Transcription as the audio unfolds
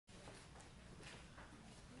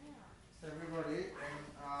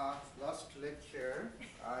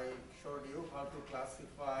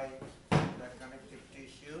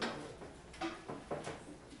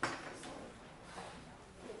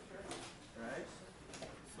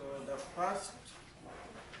first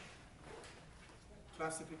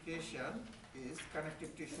classification is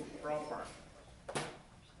connective tissue proper.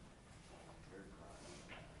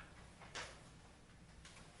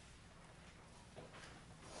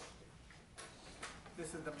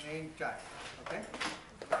 This is the main type, okay?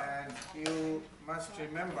 And you must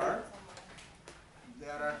remember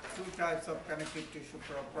there are two types of connective tissue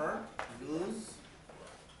proper, loose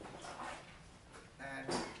and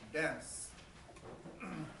dense.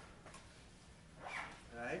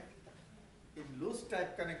 Right? In loose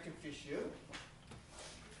type connective tissue,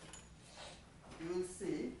 you will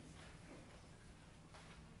see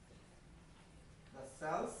the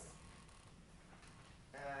cells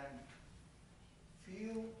and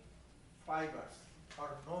few fibers or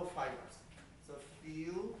no fibers. So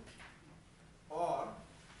few or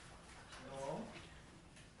no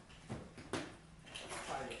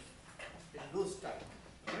fibers in loose type.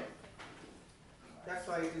 Okay? That's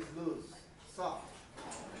why it is loose, soft,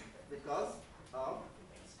 because of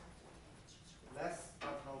less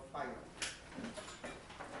or no fiber.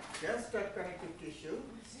 Dense type connective tissue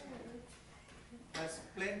has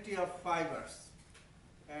plenty of fibers,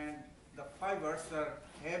 and the fibers are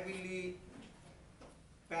heavily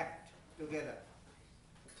packed together.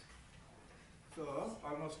 So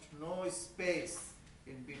almost no space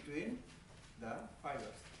in between the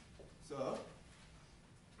fibers. So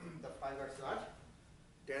the fibers are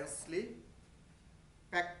densely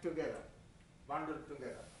packed together, bundled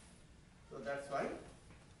together. So that's why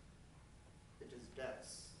it is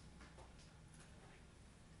dense.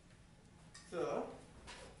 So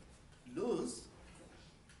loose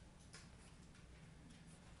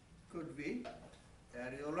could be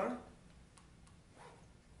areolar,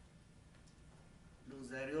 loose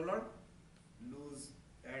areolar, loose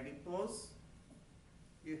adipose.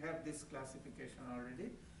 You have this classification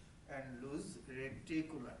already, and loose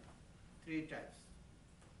reticular. Three types.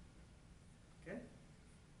 Okay.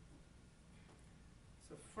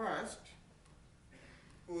 So first,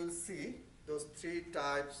 we will see those three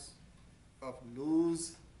types of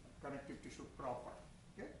loose connective tissue proper.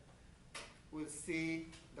 Okay. We'll see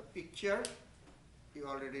the picture. You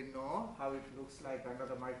already know how it looks like under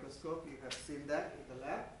the microscope. You have seen that in the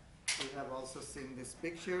lab. We have also seen this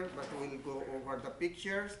picture, but we'll go over the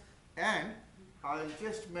pictures, and I'll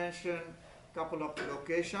just mention a couple of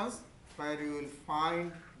locations where you will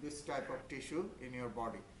find this type of tissue in your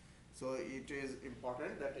body. So it is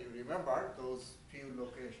important that you remember those few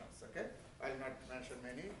locations, okay? I'll not mention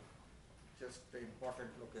many, just the important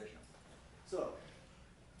locations. So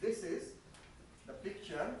this is the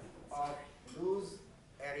picture of loose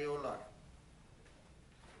areolar.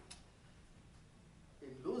 In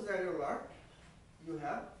loose areolar, you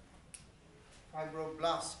have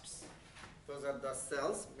fibroblasts. Those are the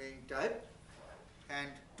cells, main type, and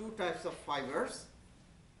two types of fibers.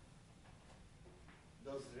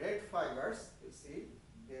 Those red fibers, you see,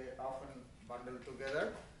 they often bundle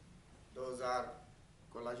together. Those are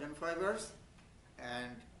collagen fibers,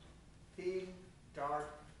 and thin,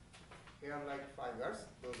 dark, hair-like fibers,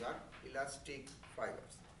 those are elastic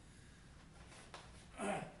fibers.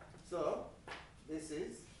 So this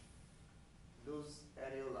is loose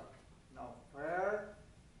areolar. Now, where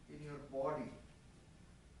in your body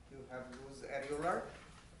you have loose areolar?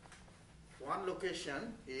 One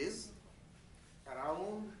location is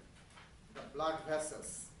around the blood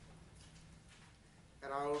vessels,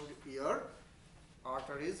 around your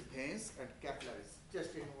arteries, veins, and capillaries.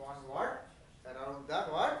 Just in one word, around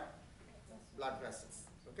that word, blood vessels.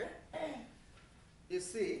 Okay? You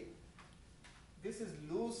see, this is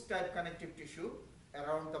loose type connective tissue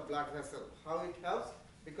around the blood vessel. How it helps?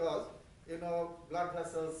 Because you know blood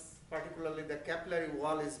vessels, particularly the capillary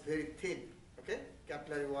wall, is very thin. Okay?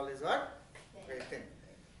 Capillary wall is what? Very thin.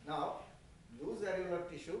 Now, loose areolar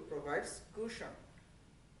tissue provides cushion.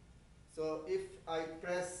 So if I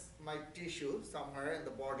press my tissue somewhere in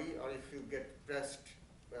the body, or if you get pressed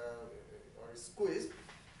or squeezed,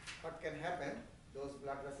 what can happen? Those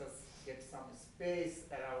blood vessels get some space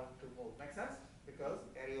around to move. Make sense? Because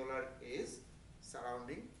areolar is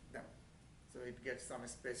surrounding them. So it gets some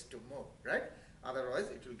space to move, right? Otherwise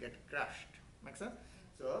it will get crushed. Make sense?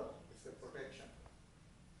 So it's a protection.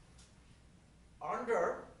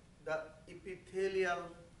 Under the epithelial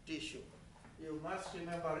tissue, you must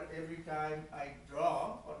remember every time I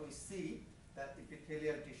draw or we see that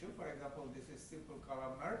epithelial tissue, for example, this is simple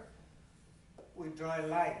columnar, we draw a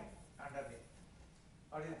line underneath.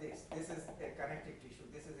 What is this? This is a connective tissue.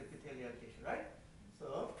 This is epithelial tissue, right?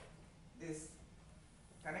 So this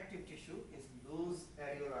connective tissue is loose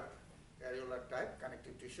areolar type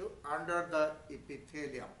connective tissue under the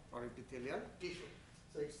epithelium or epithelial tissue.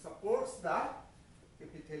 So it supports the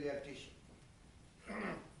epithelial tissue.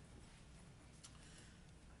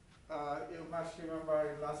 You must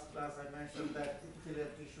remember in last class I mentioned that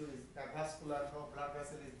epithelial tissue is avascular, no blood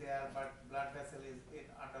vessel is there, but blood vessel is in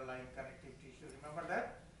underlying connective tissue. Remember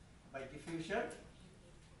that? By diffusion,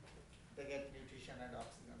 they get nutrition and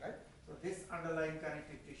oxygen, right? So this underlying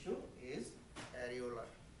connective tissue is areolar.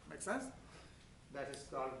 Make sense? That is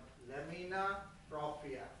called lamina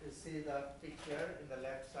propria. You see the picture in the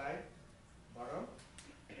left side, bottom,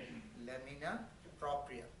 lamina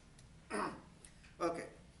propria. Okay.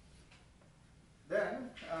 Then,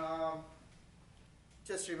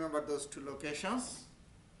 just remember those two locations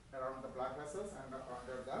around the blood vessels and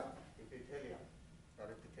under the epithelium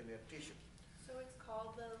or epithelial tissue. So it's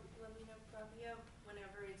called the lamina propria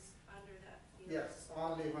whenever it's under that field? Yes,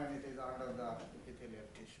 only when it is under the epithelial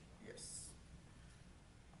tissue. Yes.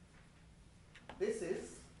 This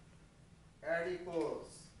is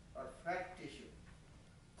adipose or fat tissue.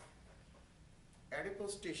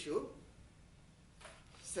 Adipose tissue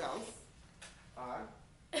cells are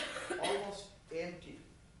almost empty.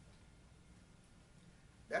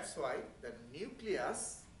 That's why the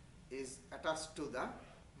nucleus is attached to the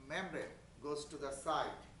membrane, goes to the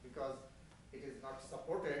side because it is not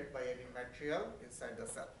supported by any material inside the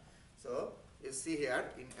cell. So you see here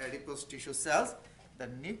in adipose tissue cells, the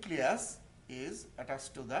nucleus is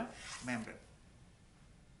attached to the membrane.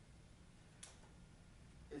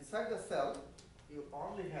 Inside the cell, you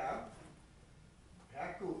only have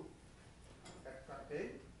vacuole that contain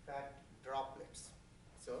fat droplets.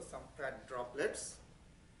 So some fat droplets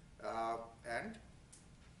and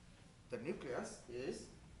the nucleus is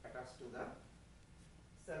attached to the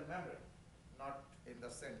cell membrane, not in the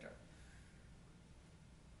center.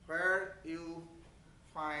 Where you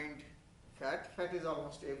find fat, fat is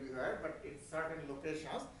almost everywhere, but in certain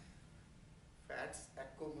locations, fats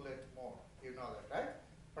accumulate more. You know that, right?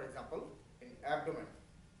 For example, in abdomen,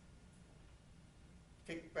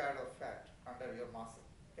 thick pad of fat under your muscle.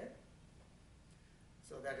 Okay?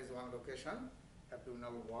 So that is one location,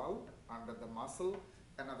 abdominal wall under the muscle.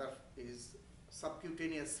 Another is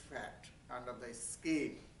subcutaneous fat under the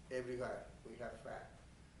skin. Everywhere we have fat.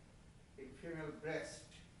 In female breast,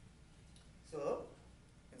 so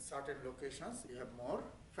in certain locations you have more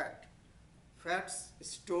fat. Fats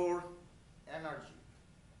store energy.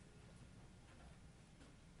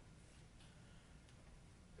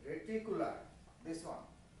 Reticular, this one.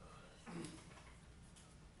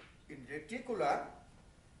 In reticular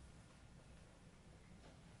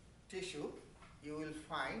tissue, you will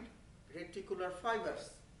find reticular fibers.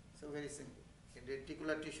 So very simple. In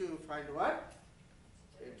reticular tissue, you find what?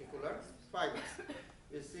 Reticular fibers.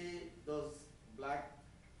 You see those black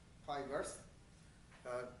fibers,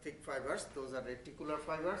 thick fibers, those are reticular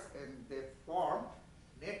fibers, and they form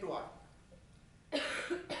network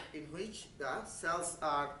in which the cells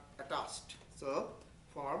are attached. So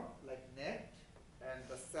form like net, and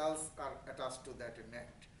the cells are attached to that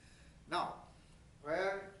net. Now,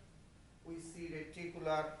 where we see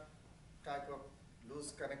reticular type of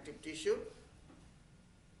loose connective tissue,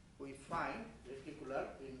 we find reticular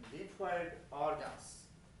in lymphoid organs,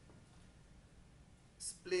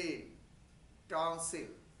 spleen, tonsil,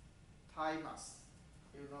 thymus.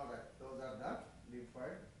 You know that those are the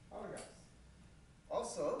lymphoid organs.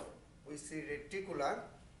 Also, we see reticular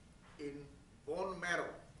in bone marrow,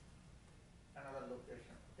 another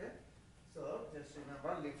location. Okay, so just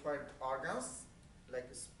remember lymphoid organs like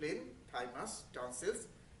spleen, thymus, tonsils,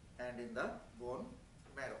 and in the bone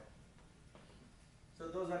marrow. So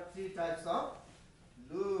those are three types of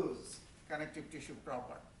loose connective tissue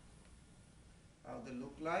proper. How they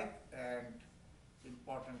look like and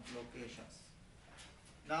important locations.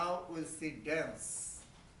 Now we'll see dense.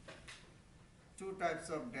 Two types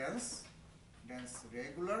of dense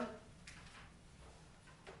regular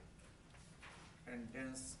and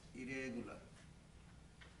dense irregular.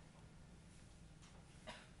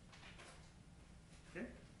 Okay.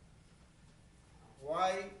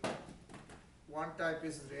 Why one type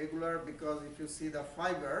is regular? Because if you see the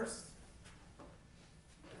fibers,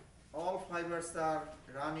 all fibers are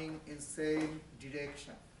running in same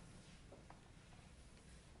direction.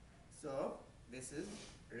 So this is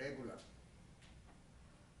regular,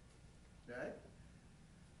 right?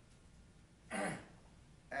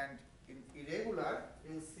 And in irregular,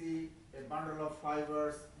 you see a bundle of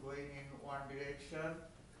fibers going in one direction,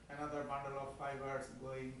 another bundle of fibers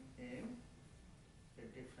going in a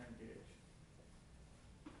different direction.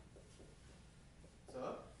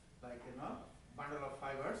 So, like bundle of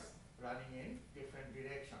fibers running in different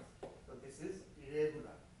directions. So this is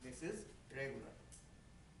irregular. This is regular.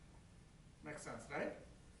 Makes sense, right?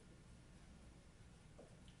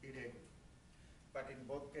 irregular. But in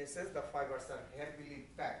both cases, the fibers are heavily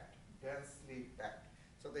packed, densely packed.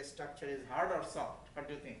 So the structure is hard or soft? What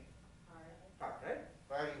do you think? Hard, right?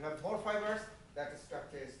 While you have more fibers, that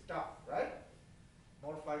structure is tough, right?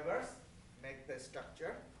 More fibers make the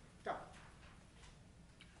structure tough.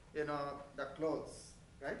 You know, the clothes,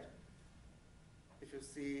 right? If you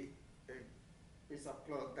see a piece of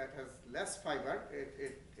cloth that has less fiber,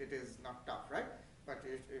 it is not tough, right? But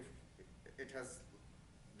if it has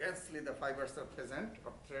densely the fibers are present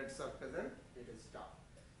or threads are present, it is tough.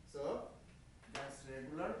 So, dense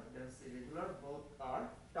regular, dense irregular, both are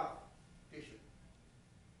tough tissue.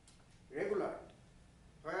 Regular,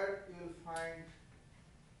 where you will find,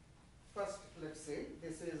 first let's say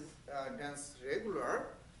this is dense regular.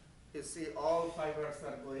 You see all fibers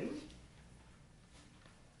are going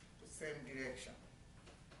to same direction.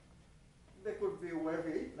 They could be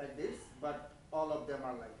wavy like this, but all of them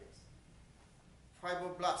are like this.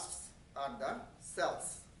 Fibroblasts are the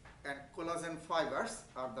cells and collagen fibers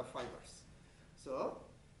are the fibers. So,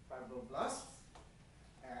 fibroblasts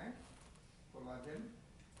and collagen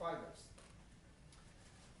fibers.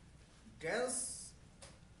 Dense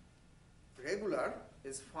regular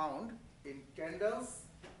is found in tendons,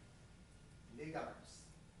 ligaments.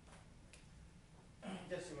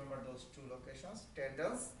 Just remember those two locations,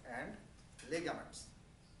 tendons and ligaments.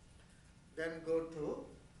 Then go to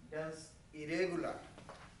dense irregular.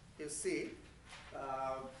 You see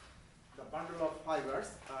the bundle of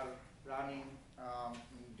fibers are running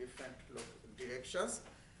in different directions,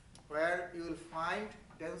 where you will find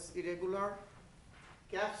dense irregular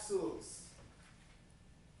capsules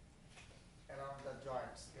around the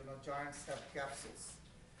joints. You know, joints have capsules.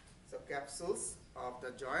 So capsules of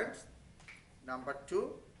the joint. Number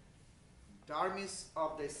 2, dermis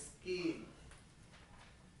of the skin.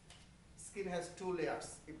 Skin has 2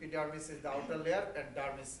 layers. Epidermis is the outer layer and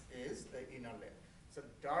dermis is the inner layer. So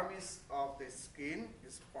dermis of the skin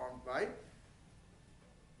is formed by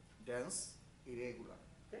dense irregular.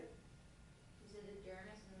 Okay? You said the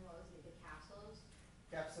dermis and then what was it, the capsules?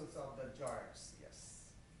 Capsules of the joints, yes.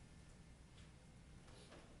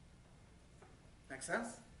 Make sense?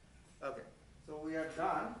 Okay. So we are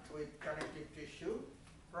done with connective tissue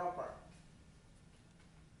proper.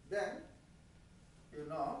 Then you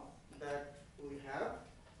know that we have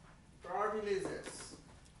cartilages.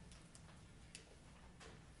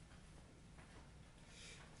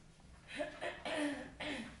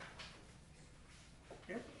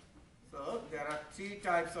 Okay. So there are 3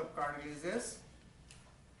 types of cartilages.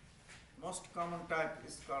 Most common type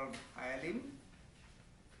is called hyaline.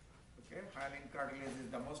 Okay, hyaline cartilage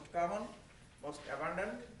is the most common, most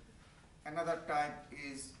abundant. Another type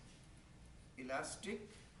is elastic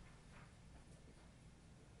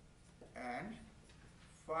and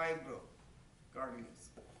fibro cartilage.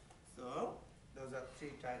 So those are 3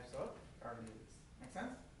 types of cartilages. Make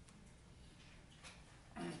sense?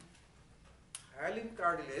 Hyaline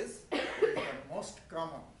cartilage is the most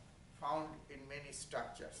common, found in many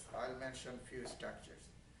structures. I'll mention few structures.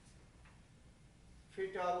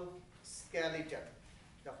 Fetal skeleton.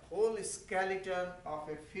 The whole skeleton of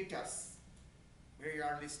a fetus, very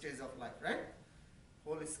early stage of life, right?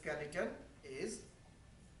 Whole skeleton is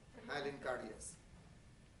hyaline cartilage.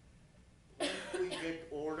 When we get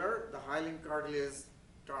older, the hyaline cartilage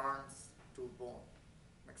turns to bone.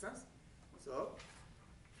 Make sense? So,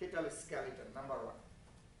 fetal skeleton, number 1.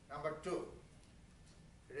 Number 2,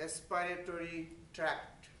 respiratory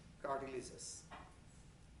tract cartilages.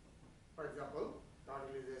 For example,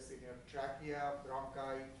 cartilages in your trachea,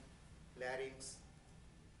 bronchi, larynx.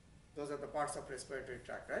 Those are the parts of respiratory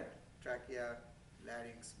tract, right? Trachea,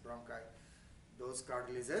 larynx, bronchi. Those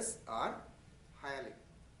cartilages are hyaline.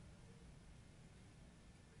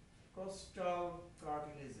 Costal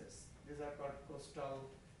cartilages. These are called costal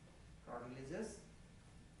cartilages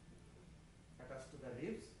attached to the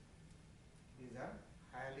ribs. These are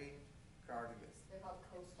hyaline cartilages. They're called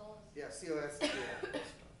coastal? Yeah, C-O-S-T-A-L.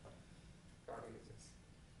 Cartilages.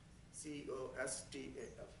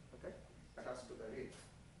 C-O-S-T-A-L. Okay? Attached to the ribs.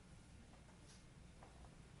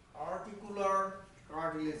 Articular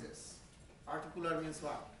cartilages. Articular means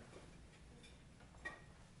what?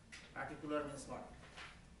 Articular means what?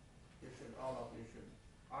 You should, all of you should.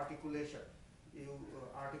 Articulation. You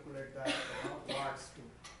articulate the words to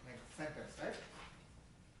make sentence, right?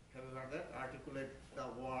 Have you learned that? Articulate the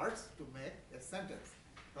words to make a sentence.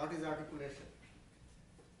 What is articulation?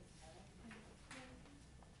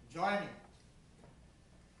 Joining.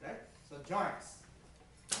 Right? So joints.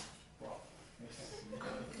 Wow.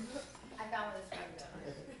 I found this one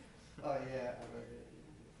good. Oh yeah.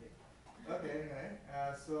 Okay, anyway.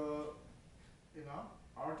 So, you know,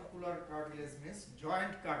 Articular cartilage means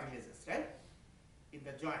joint cartilages, right? In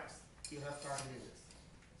the joints, you have cartilages.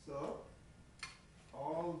 So,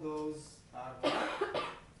 all those are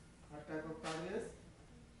what type of cartilage?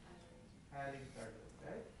 Hyaline cartilage,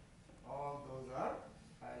 right? All those are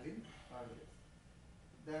hyaline cartilage.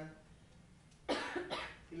 Then,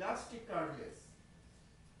 elastic cartilage.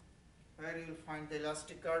 Where you will find the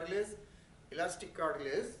elastic cartilage? Elastic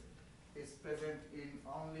cartilage is present in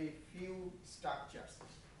only few structures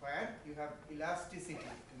where you have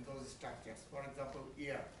elasticity in those structures. For example,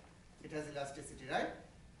 ear, it has elasticity, right?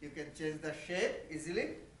 You can change the shape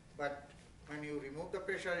easily, but when you remove the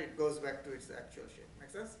pressure, it goes back to its actual shape.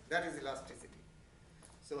 Make sense? That is elasticity.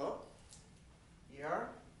 So, ear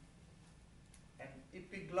and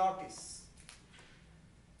epiglottis.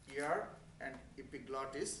 Ear and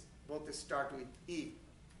epiglottis both start with E.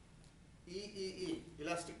 E,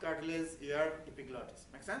 elastic cartilage, ear, epiglottis.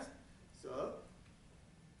 Make sense? So,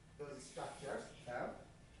 those structures have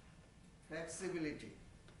flexibility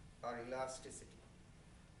or elasticity.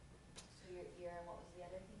 So your ear, and what was the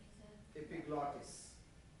other thing you said? Epiglottis.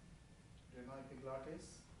 Do you know epiglottis?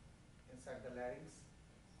 Inside the larynx?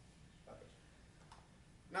 Okay.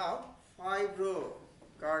 Now,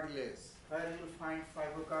 fibrocartilage. Where you will find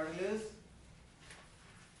fibrocartilage?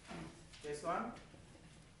 This one.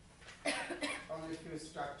 Only few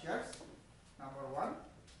structures. Number one,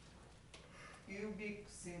 pubic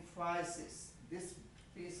symphysis. This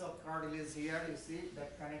piece of cartilage here, you see,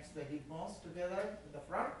 that connects the hip bones together in the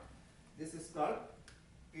front. This is called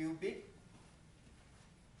pubic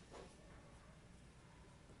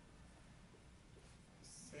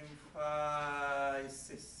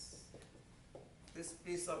symphysis. This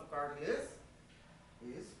piece of cartilage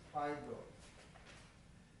is fibro.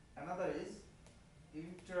 Another is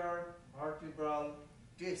intervertebral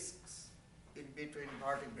discs in between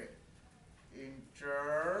vertebrae.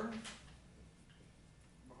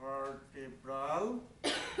 Intervertebral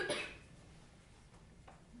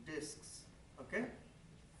discs. Okay?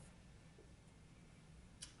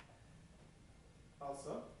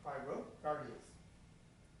 Also fibrocartilage.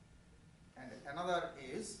 And another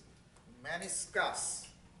is meniscus.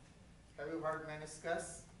 Have you heard meniscus?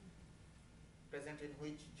 Present in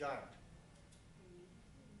which joint?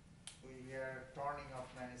 We hear turning of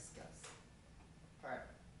meniscus. Where?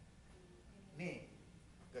 Knee.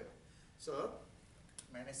 Good. So,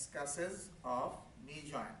 meniscuses of knee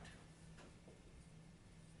joint.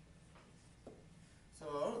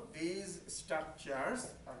 So, these structures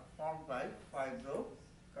are formed by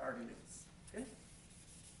fibrocartilage. Okay?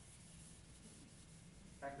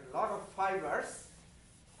 And a lot of fibers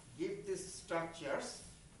give these structures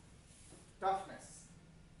toughness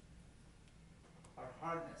or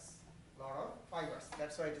hardness. A lot of fibers.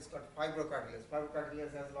 That's why it is called fibrocartilage.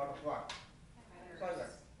 Fibrocartilage has a lot of what?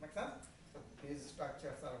 Fibers. Make sense? So these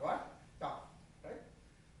structures are what? Tough, right?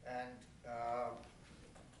 And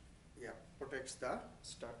protects the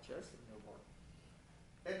structures in your body.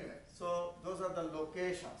 Anyway, so those are the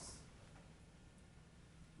locations.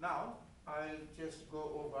 Now I'll just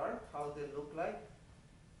go over how they look like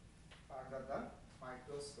under the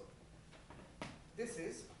microscope. This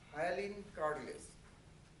is hyaline cartilage.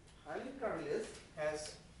 Hyaline cartilage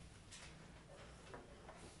has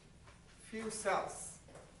few cells,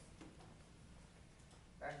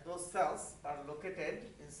 and those cells are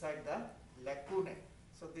located inside the lacunae.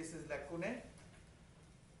 So this is lacunae,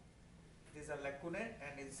 these are lacunae,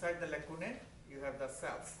 and inside the lacunae you have the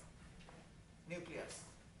cells, nucleus.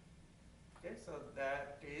 Okay, so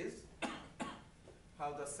that is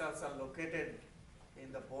how the cells are located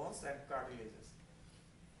in the bones and cartilages.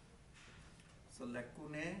 So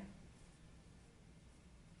lacunae,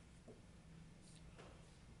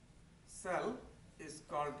 cell is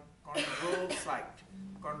called chondrocyte.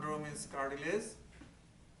 Chondro means cartilage,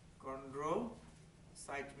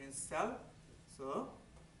 chondrocyte means cell. So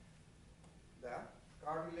the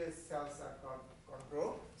cartilage cells are called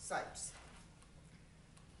chondrocytes.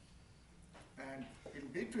 And in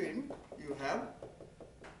between you have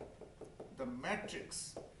the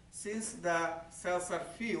matrix. Since the cells are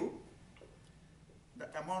few, the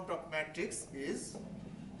amount of matrix is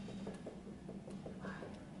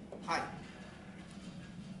high.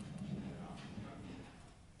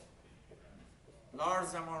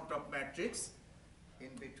 Large amount of matrix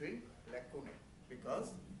in between lacunae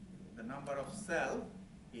because the number of cell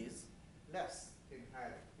is less in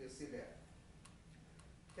hyaline. You see there.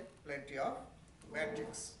 Okay, plenty of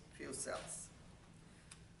matrix, few cells.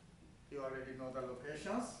 You already know the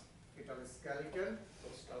locations: fetal skeleton,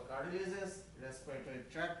 costal cartilages, respiratory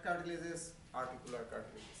tract cartilages, articular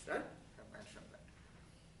cartilages. Right? I mentioned that.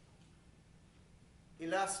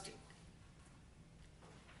 elastic.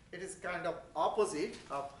 It is kind of opposite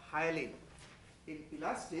of hyaline. In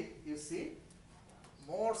elastic, you see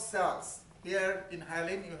more cells. Here in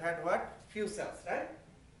hyaline, you had what? Few cells, right?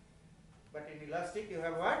 But in elastic, you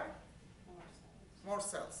have what? More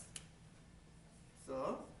cells.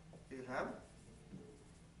 So, you have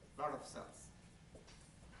lot of cells.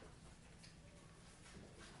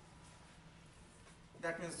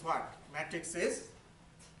 That means what? Matrix is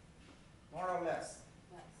more or less?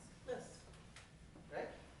 Less. Right?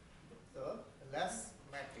 So, less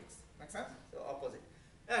matrix. Make sense? So, opposite.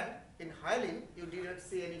 And in hyaline, you didn't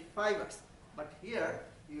see any fibers. But here,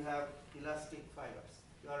 you have elastic fibers.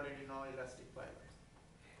 You already know elastic fibers.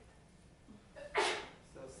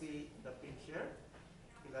 So, see the picture,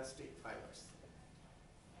 elastic fibers.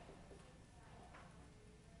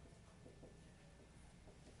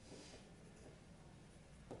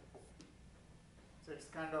 So, it's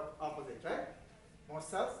kind of opposite, right? More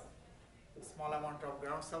cells, small amount of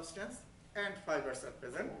ground substance, and fibers are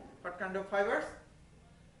present. What kind of fibers?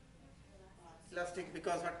 Elastic,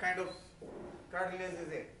 because what kind of cartilage is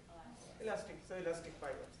it? Elastic, so elastic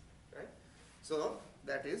fibers, right? So,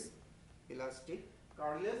 that is elastic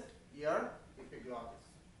cartilage, ear, epiglottis.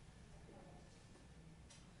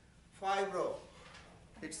 Fibro,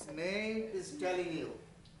 its name is telling you,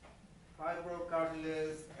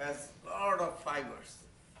 fibrocartilage has lot of fibers.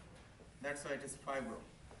 That's why it is fibro.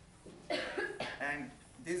 And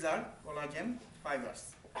these are collagen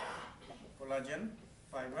fibers. Collagen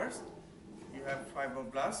fibers. You have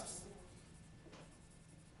fibroblasts.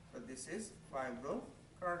 So this is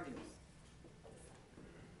fibrocartilage.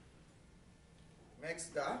 Makes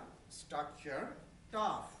the structure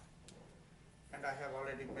tough. And I have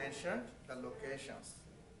already mentioned the locations.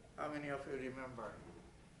 How many of you remember?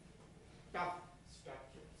 Tough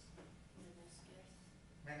structures.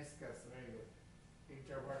 Meniscus, very good.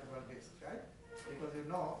 Intervertebral disc, right? Because you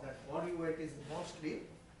know that body weight is mostly,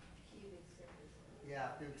 Pubic surface. yeah,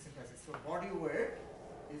 pubic symphysis. So body weight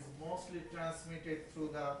is mostly transmitted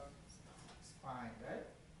through the spine, right?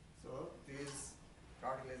 So these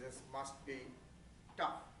cartilages must be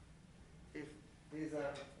tough. If these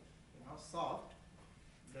are, soft,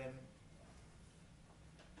 then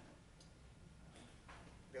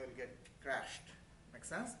they will get crushed. Make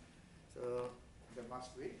sense? So they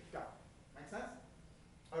must be tough. Make sense?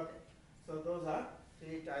 Okay. So those are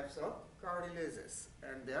three types of cartilages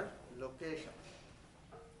and their location.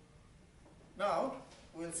 Now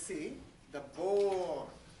we'll see the bone.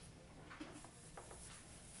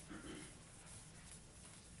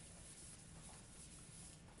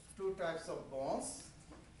 Two types of bones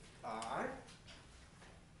are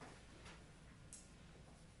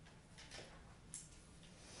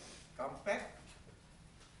compact,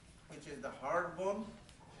 which is the hard bone,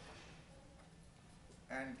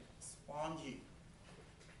 and spongy,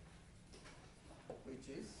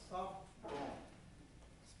 which is soft bone.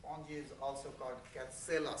 Spongy is also called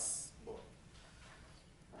cancellous bone.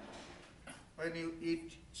 When you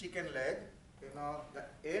eat chicken leg, the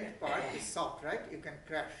end part is soft, right? You can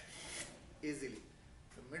crush easily.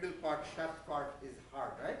 The middle part, shaft part is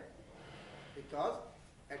hard, right? Because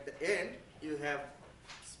at the end you have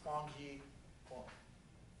spongy bone.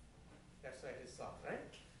 That's why it is soft, right?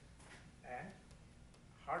 And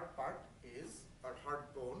hard part is, or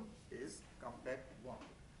hard bone is compact bone.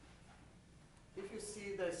 If you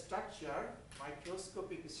see the structure,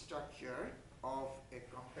 microscopic structure of a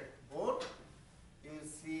compact bone, you will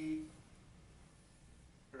see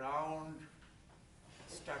round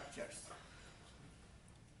structures.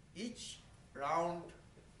 Each round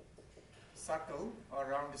circle or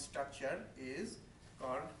round structure is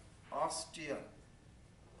called osteon.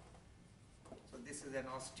 So this is an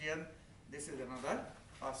osteon, this is another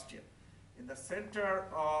osteon. In the center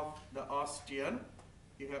of the osteon,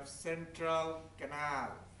 you have central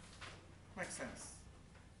canal. Makes sense?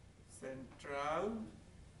 Central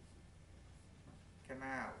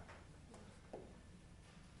canal,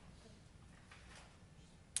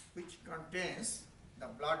 which contains the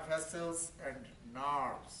blood vessels and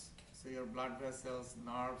nerves. So your blood vessels,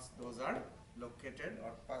 nerves, those are located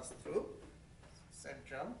or pass through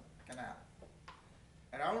central canal.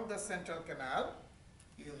 Around the central canal,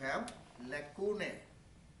 you have lacunae,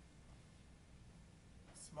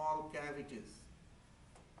 small cavities.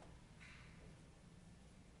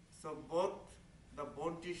 So both the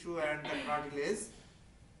bone tissue and the cartilage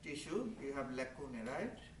tissue, you have lacunae,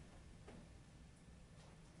 right?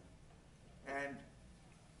 And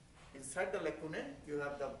inside the lacunae, you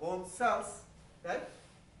have the bone cells, right?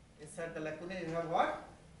 Inside the lacunae, you have what?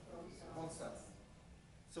 Bone cells.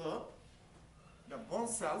 So, the bone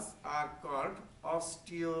cells are called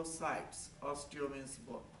osteocytes. Osteo means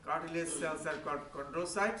bone. Cartilage cells are called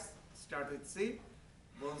chondrocytes. Start with C.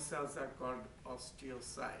 Bone cells are called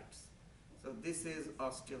osteocytes. So this is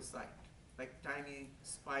osteocyte, like tiny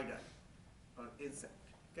spider or insect,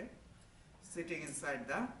 okay, sitting inside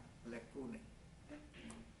the lacunae.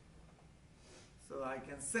 So I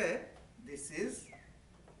can say this is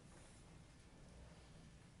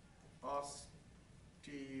osteocyte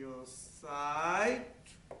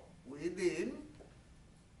within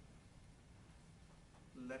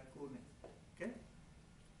lacunae. Okay,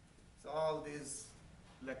 so all these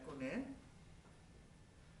lacunae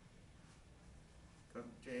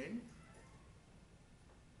contain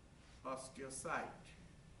osteocyte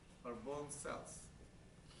or bone cells.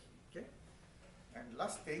 Okay, and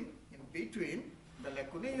last thing, in between the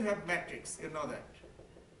lacunae you have matrix. You know that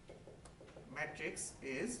matrix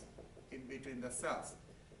is in between the cells,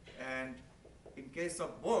 and in case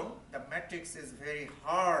of bone, the matrix is very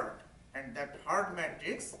hard, and that hard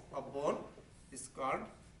matrix of bone is called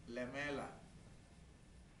lamella.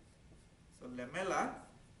 So lamella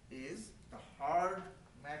is the hard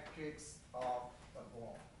matrix of the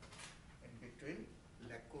bone in between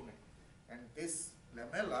lacunae, and this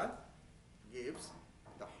lamella gives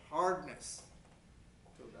the hardness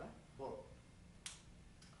to the bone.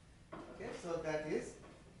 Okay, so that is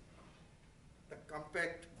the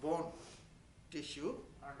compact bone tissue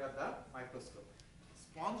under the microscope.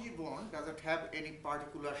 Spongy bone doesn't have any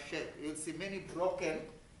particular shape. You will see many broken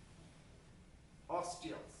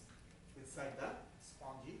osteals inside the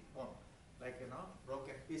spongy bone, like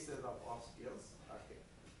broken pieces of osteals are here.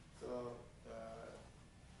 So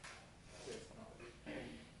yes, no.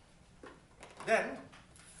 Then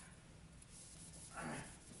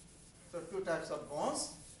so two types of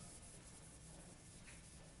bones,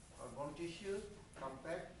 or bone tissue,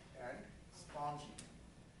 compact and spongy.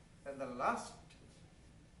 And the last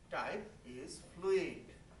type is fluid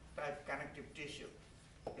type connective tissue.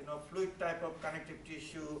 Fluid type of connective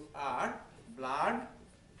tissue are blood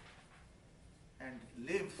and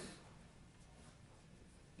lymph.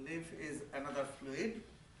 Lymph is another fluid,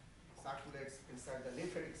 circulates inside the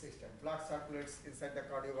lymphatic system. Blood circulates inside the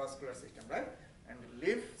cardiovascular system, right? And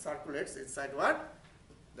lymph circulates inside what?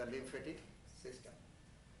 The lymphatic system.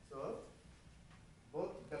 So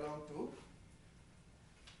both belong to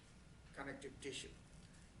connective tissue.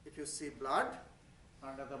 If you see blood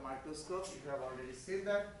under the microscope, you have already seen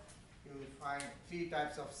that, you will find three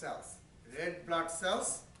types of cells. Red blood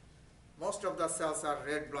cells, most of the cells are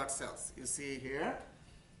red blood cells. You see here.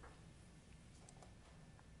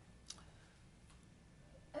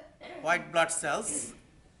 White blood cells,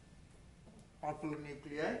 purple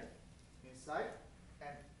nuclei inside,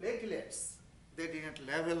 and platelets. They didn't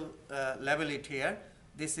label it here.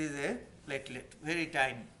 This is a platelet, very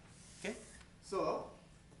tiny. Okay, so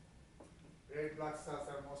red blood cells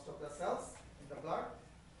are most of the cells in the blood.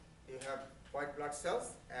 You have white blood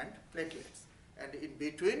cells and platelets, and in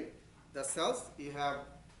between the cells you have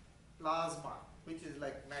plasma, which is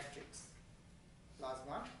like matrix.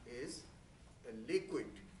 Plasma is a liquid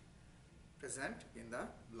present in the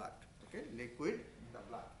blood. Okay, liquid in the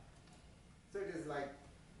blood. So it is like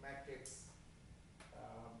matrix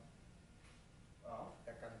of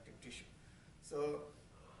the connective tissue. So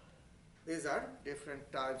these are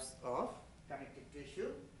different types of connective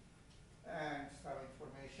tissue, and some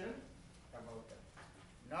information about them.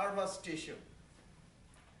 Nervous tissue.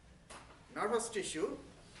 Nervous tissue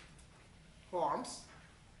forms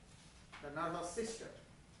the nervous system.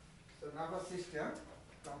 So nervous system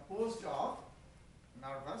composed of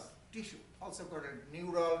nervous tissue, also called a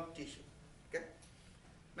neural tissue. Okay.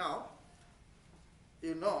 Now,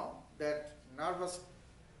 you know that nervous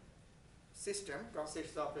system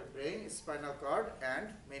consists of a brain, spinal cord,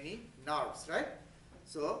 and many nerves, right?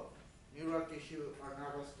 So, neural tissue or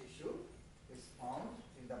nervous tissue is found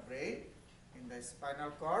in the brain, in the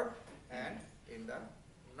spinal cord, and in the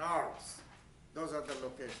nerves. Those are the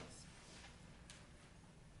locations.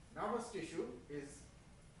 Nervous tissue is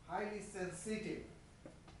highly sensitive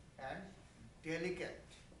and delicate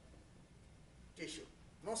tissue,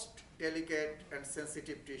 most delicate and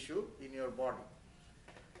sensitive tissue in your body.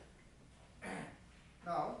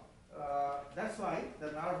 Now, that's why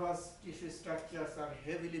the nervous tissue structures are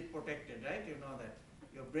heavily protected, right? You know that.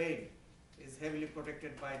 Your brain is heavily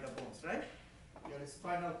protected by the bones, right? Your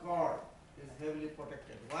spinal cord is heavily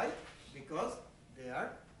protected. Why? Because they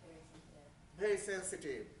are very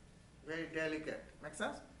sensitive, very delicate. Make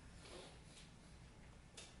sense?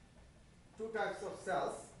 Two types of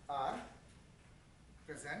cells are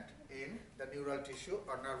present in the neural tissue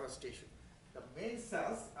or nervous tissue. The main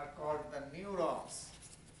cells are called the neurons.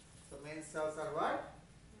 The main cells are what?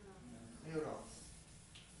 Neurons.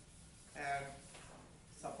 And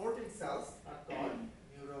supporting cells are called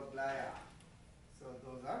neuroglia. So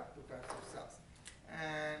those are two types of cells.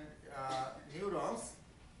 And neurons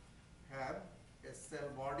have a cell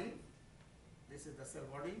body. This is the cell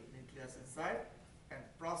body, nucleus inside, and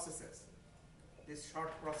processes. These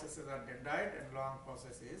short processes are dendrite and long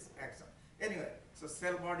process is axon. Anyway, so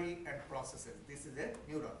cell body and processes. This is a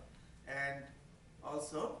neuron. And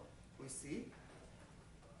also we see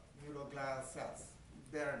neuroglial cells.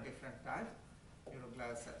 There are different types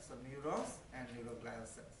neuroglial cells. So neurons and neuroglial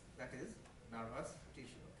cells. That is nervous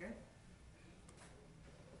tissue, okay?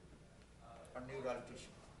 Or neural tissue.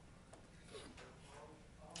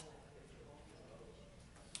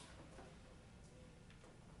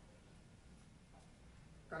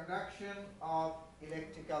 Conduction of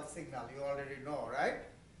electrical signal, you already know, right?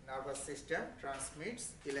 Nervous system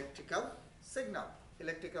transmits electrical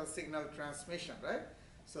signal transmission, right?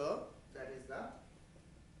 So that is the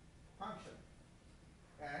function.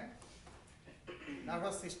 And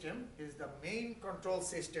nervous system is the main control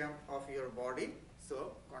system of your body,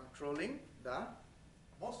 so controlling the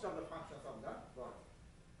most of the functions of the body.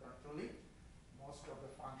 Controlling most of the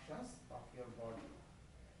functions of your body.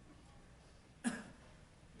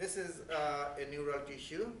 This is a neural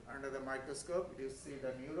tissue. Under the microscope, you see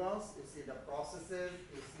the neurons, you see the processes,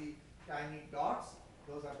 you see tiny dots.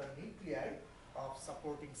 Those are the nuclei of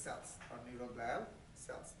supporting cells or neuroglial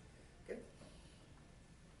cells. Okay.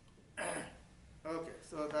 Okay,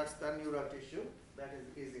 so that's the neural tissue. That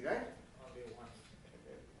is easy, right? Only one.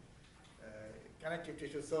 Connective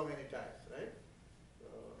tissue, so many types, right? So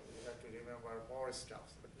you have to remember more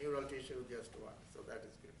stuff. But neural tissue, just one. So that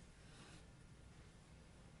is good.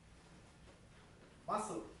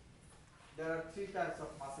 Muscle. There are three types of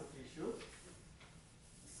muscle tissue: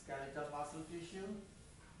 skeletal muscle tissue,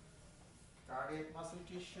 cardiac muscle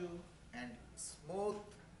tissue, and smooth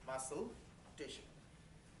muscle tissue.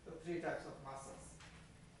 So three types of muscles.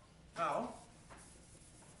 Now,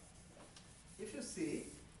 if you see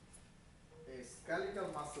a skeletal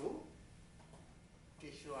muscle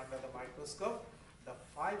tissue under the microscope, the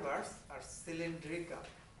fibers are cylindrical.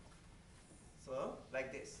 So,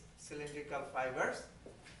 like this, cylindrical fibers,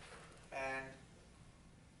 and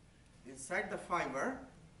inside the fiber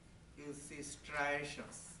you see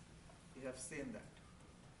striations. You have seen that.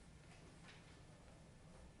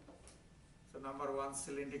 So number one,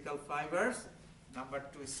 cylindrical fibers. Number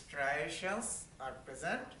two, striations are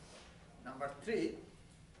present. Number three,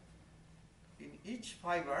 in each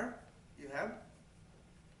fiber you have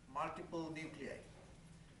multiple nuclei.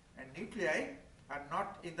 And nuclei are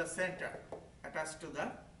not in the center, attached to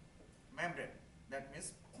the membrane. That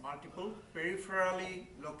means multiple peripherally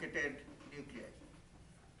located nuclei.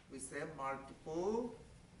 We say multiple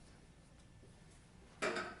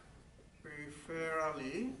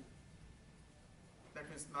peripherally, that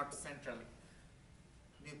means not centrally,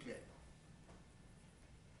 nuclei.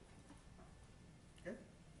 Okay?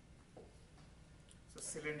 So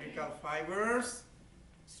cylindrical fibers,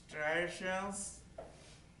 striations,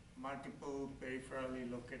 multiple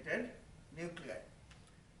peripherally located nuclei.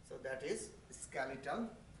 So that is skeletal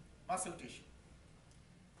muscle tissue.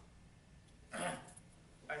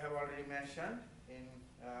 I have already mentioned in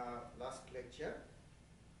last lecture,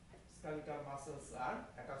 skeletal muscles are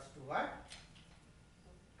attached to what?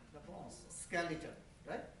 The bones, skeleton,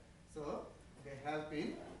 right? So they help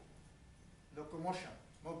in locomotion,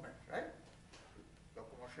 movement, right?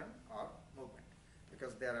 Locomotion or movement,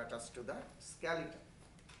 because they are attached to the skeleton.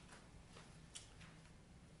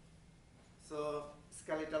 So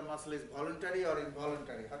skeletal muscle is voluntary or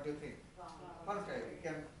involuntary? How do you think? Voluntary. We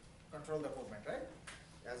can control the movement, right?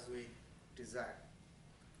 As we desire.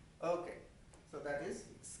 Okay. So that is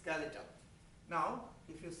skeletal. Now,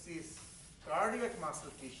 if you see cardiac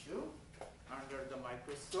muscle tissue under the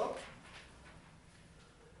microscope,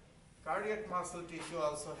 cardiac muscle tissue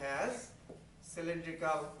also has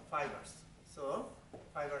cylindrical fibers. So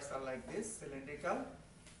fibers are like this, cylindrical.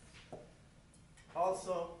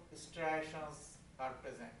 Also striations are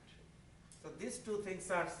present. So these two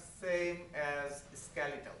things are same as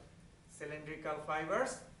skeletal. Cylindrical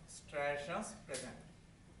fibers, striations present.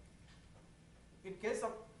 In case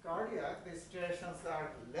of cardiac, the striations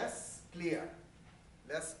are less clear,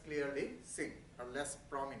 less clearly seen, or less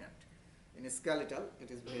prominent. In skeletal,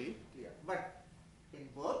 it is very clear. But in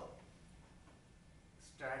both,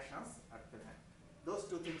 striations are present. Those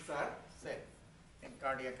two things are same in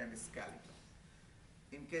cardiac and skeletal.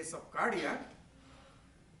 In case of cardiac,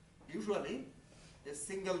 usually a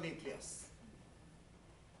single nucleus.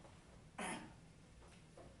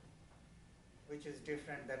 which is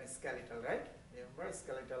different than skeletal, right? Remember,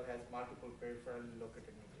 skeletal has multiple peripherally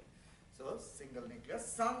located nuclei. So single nucleus.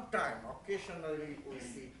 Sometime, occasionally we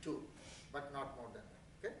see two, but not more than that.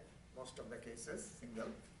 Okay? Most of the cases, single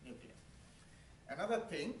nucleus. Another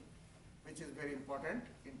thing which is very important,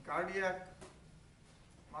 in cardiac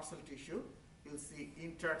muscle tissue, you'll see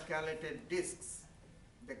intercalated discs.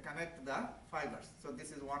 They connect the fibers. So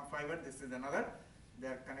this is one fiber, this is another. They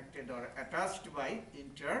are connected or attached by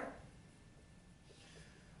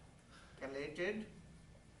intercalated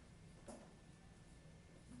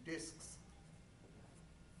discs.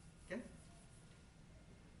 Okay?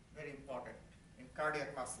 Very important in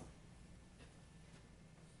cardiac muscle.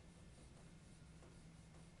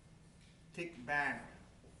 Thick band.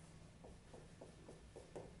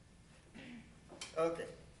 Okay.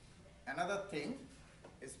 Another thing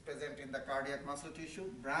is present in the cardiac muscle tissue,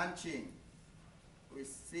 branching. We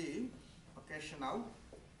see occasional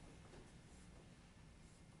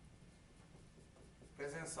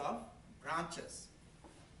presence of branches.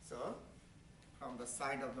 So, from the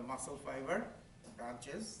side of the muscle fiber,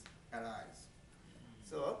 branches arise.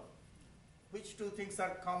 So, which two things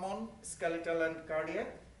are common, skeletal and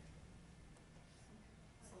cardiac?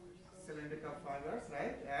 Cylindrical fibers,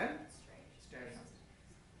 right? And striations.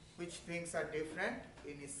 Which things are different?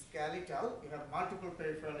 In skeletal, you have multiple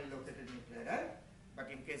peripherally located nuclei, right? But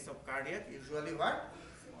in case of cardiac, usually what?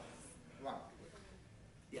 One.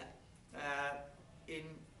 Yeah. In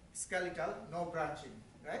skeletal, no branching,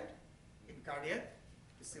 right? In cardiac,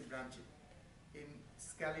 you see branching. In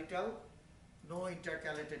skeletal, no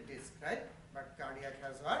intercalated disc, right? But cardiac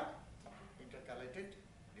has what? Intercalated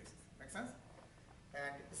disc. Make sense?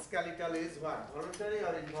 And skeletal is what? Voluntary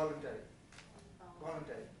or involuntary?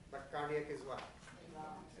 Voluntary. But cardiac is what?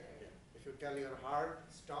 Involuntary. If you tell your heart,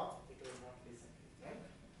 stop, it will not listen. Right?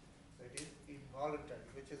 So it is involuntary,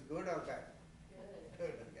 which is good or bad?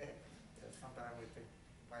 Good, okay? Yeah, sometimes we think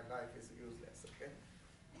my life is useless, okay?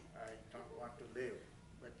 I don't want to live,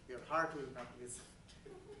 but your heart will not listen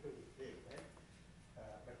to live, right?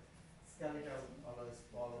 But skeletal always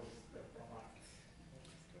follows the command.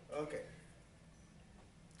 Okay.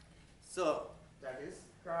 So, that is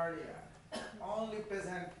cardiac. Only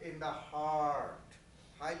present in the heart,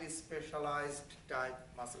 highly specialized type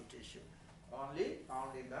muscle tissue. Only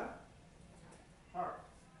found in the heart.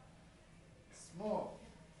 Smooth.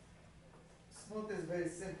 Smooth is very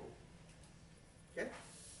simple. Okay?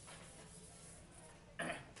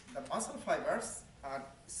 The muscle fibers are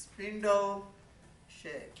spindle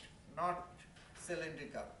shaped, not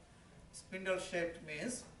cylindrical. Spindle shaped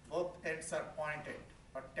means both ends are pointed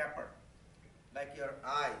or tapered, like your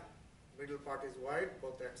eye. Middle part is wide,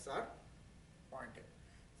 both ends are pointed.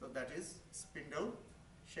 So that is spindle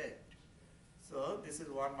shaped. So this is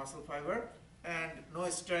one muscle fiber, and no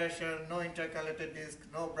striation, no intercalated disc,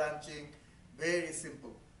 no branching, very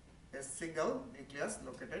simple. A single nucleus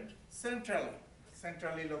located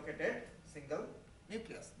centrally located single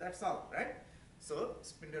nucleus. That's all, right? So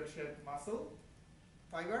spindle shaped muscle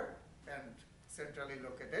fiber and centrally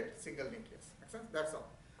located single nucleus. Makes sense? That's all.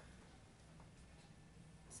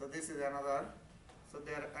 So this is another, so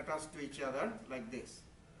they are attached to each other like this.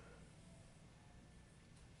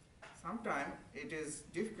 Sometimes it is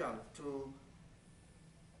difficult to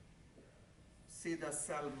see the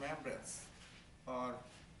cell membranes or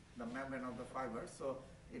the membrane of the fiber, so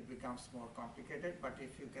it becomes more complicated, but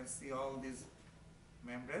if you can see all these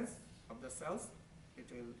membranes of the cells, it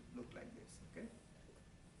will look like this, okay?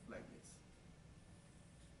 Like this.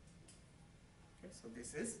 Okay, so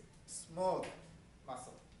this is smooth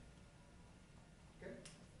muscle. Okay?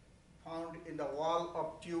 Found in the wall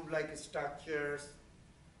of tube-like structures,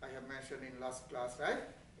 I have mentioned in last class, right?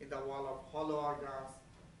 In the wall of hollow organs,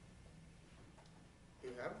 you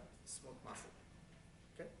have smooth muscle.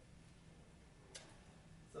 Okay?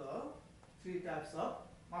 So, three types of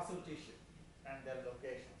muscle tissue and their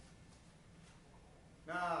locations.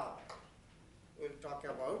 Now, we'll talk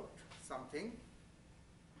about something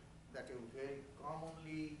that you very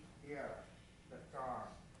commonly hear, the term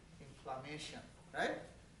inflammation, right?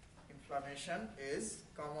 Inflammation is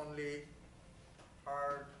commonly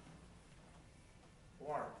heard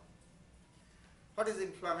word. What is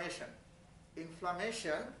inflammation?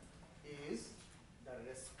 Inflammation is the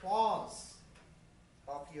response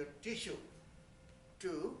of your tissue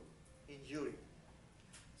to injury.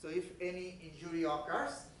 So if any injury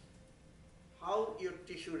occurs, how your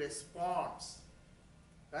tissue responds,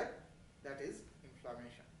 right? That is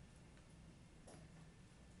inflammation.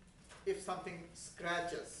 If something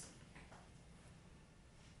scratches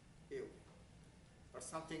you or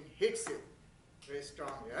something hits you very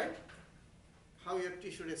strongly, right? How your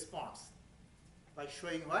tissue responds? by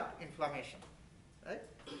showing what? Inflammation, right?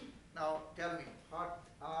 Now tell me, what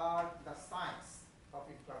are the signs of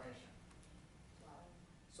inflammation?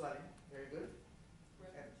 Swelling, very good.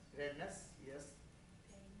 And redness, yes.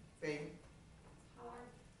 Pain,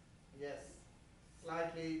 yes.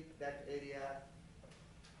 Slightly that area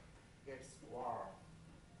gets warm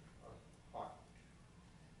or hot,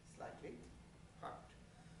 slightly hot.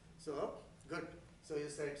 So, good. So you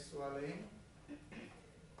said swelling,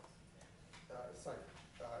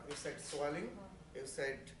 you said swelling, you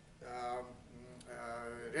said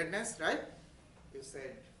redness, right? You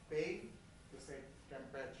said pain, you said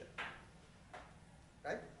temperature,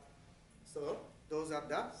 right? So those are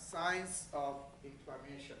the signs of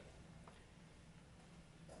inflammation.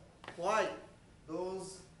 Why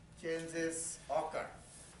those changes occur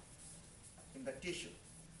in the tissue?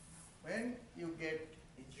 When you get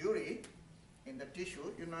injury in the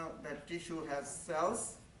tissue, you know that tissue has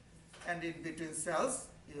cells, and in between cells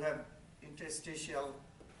you have interstitial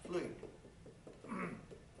fluid.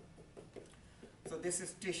 So this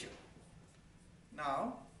is tissue.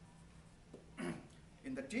 Now,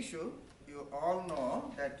 in the tissue, you all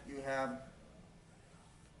know that you have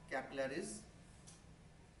capillaries,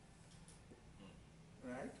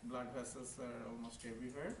 right? Blood vessels are almost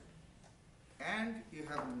everywhere. And you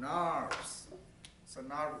have nerves, so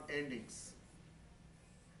nerve endings.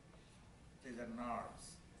 These are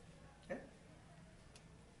nerves. Okay?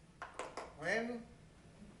 When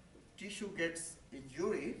tissue gets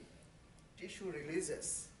injury, tissue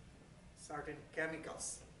releases certain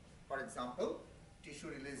chemicals. For example, tissue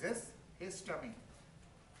releases histamine.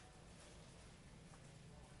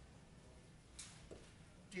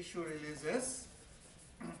 Tissue releases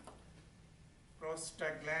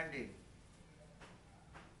prostaglandin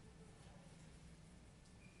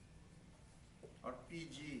or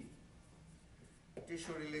PG.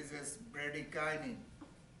 Tissue releases bradykinin.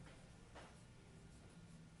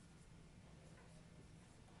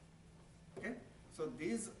 Okay, so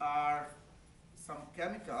these are some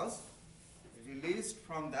chemicals released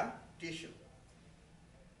from the tissue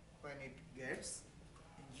when it gets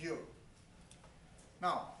injured.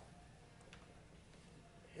 Now,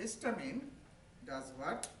 histamine does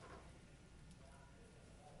what?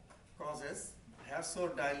 Causes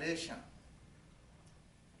vasodilation.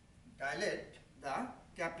 Dilate the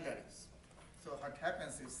capillaries. So what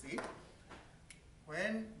happens is, see,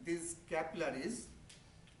 when these capillaries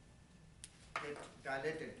get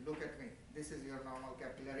dilated, look at me, this is your normal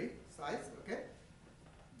capillary size, okay?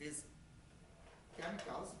 These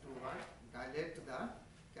chemicals do what? Dilate the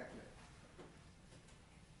capillary.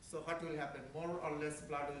 So what will happen? More or less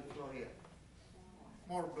blood will flow here.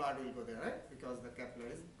 More blood will go there, right? Because the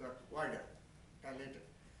capillaries got wider, dilated.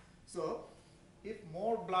 So if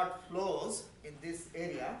more blood flows in this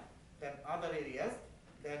area than other areas,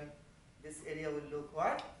 then this area will look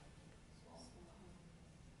what?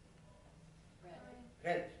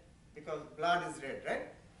 Red. Because blood is red, right?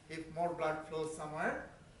 If more blood flows somewhere,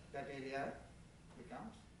 that area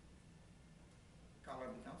becomes, color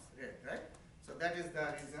becomes red, right? So that is the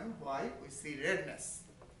reason why we see redness.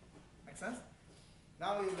 Make sense?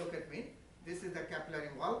 Now you look at me. This is the capillary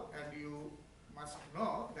wall, and you must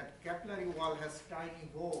know that capillary wall has tiny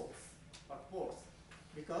holes or pores,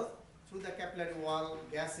 because through the capillary wall,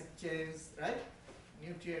 gas exchange, right?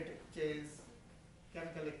 Nutrient exchange,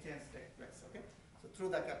 chemical exchange takes place, okay? So through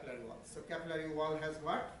the capillary wall. So capillary wall has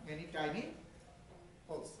what? Many tiny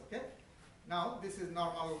holes, okay? Now this is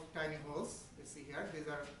normal tiny holes. You see here, these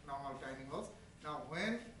are normal tiny holes. Now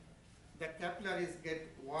when the capillaries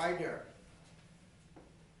get wider,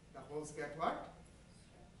 the holes get what?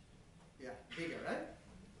 Yeah, bigger, right?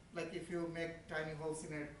 Like if you make tiny holes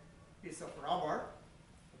in a piece of rubber,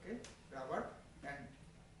 okay, rubber, and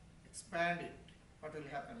expand it, what will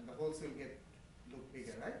happen? The holes will look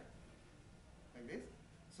bigger, right? Like this.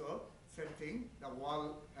 So same thing, the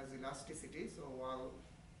wall has elasticity, so wall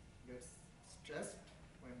gets stressed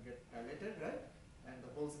when get dilated, right? And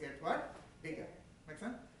the holes get what? Bigger. Make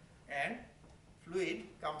sense? And fluid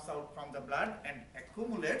comes out from the blood and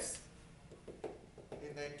accumulates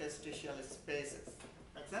in the interstitial spaces.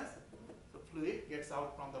 Make sense? So fluid gets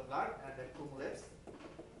out from the blood and accumulates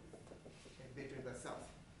in between the cells.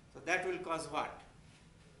 So that will cause what?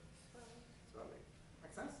 Swelling.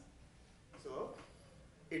 Make sense? So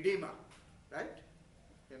edema, right?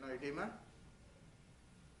 You know edema?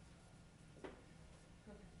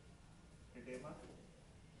 Edema.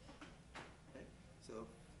 Okay. So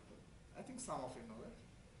I think some of you know that.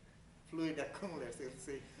 Fluid accumulates, you'll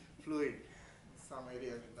see fluid in some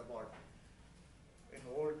areas in the body. In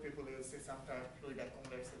old people, you'll see sometimes fluid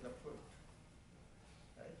accumulates in the foot.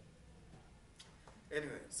 Right?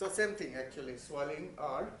 Anyway, so same thing actually, swelling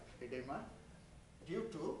or edema due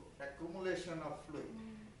to accumulation of fluid.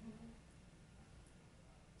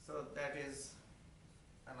 So that is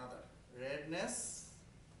another. Redness,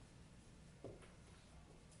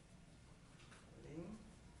 swelling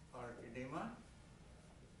or edema.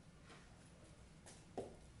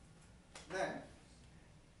 Then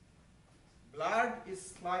blood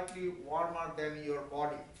is slightly warmer than your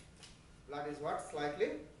body. Blood is what?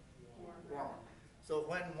 Slightly warmer. So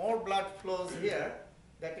when more blood flows here,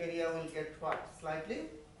 that area will get what? Slightly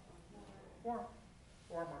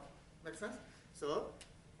warmer. Make sense? So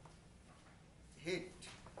heat.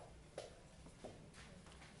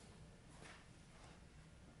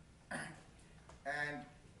 And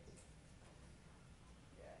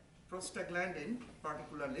prostaglandin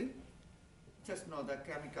particularly, just know the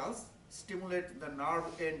chemicals stimulate the nerve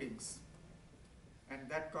endings, and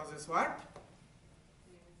that causes what?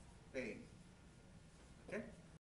 Pain.